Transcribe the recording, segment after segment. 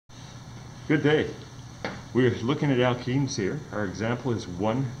Good day. We're looking at alkenes here. Our example is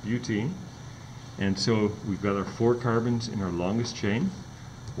 1-butene. And so we've got our 4 carbons in our longest chain.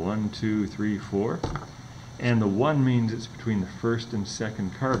 1, 2, 3, 4. And the 1 means it's between the first and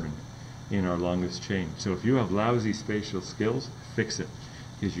second carbon in our longest chain. So if you have lousy spatial skills, fix it.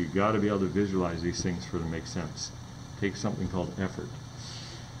 Because you've got to be able to visualize these things for them to make sense. Take something called effort.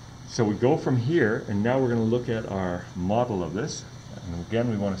 So we go from here, and now we're going to look at our model of this. And again,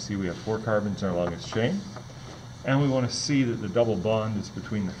 we want to see we have 4 carbons in our longest chain. And we want to see that the double bond is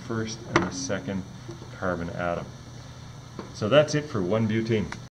between the first and the second carbon atom. So that's it for 1-butene.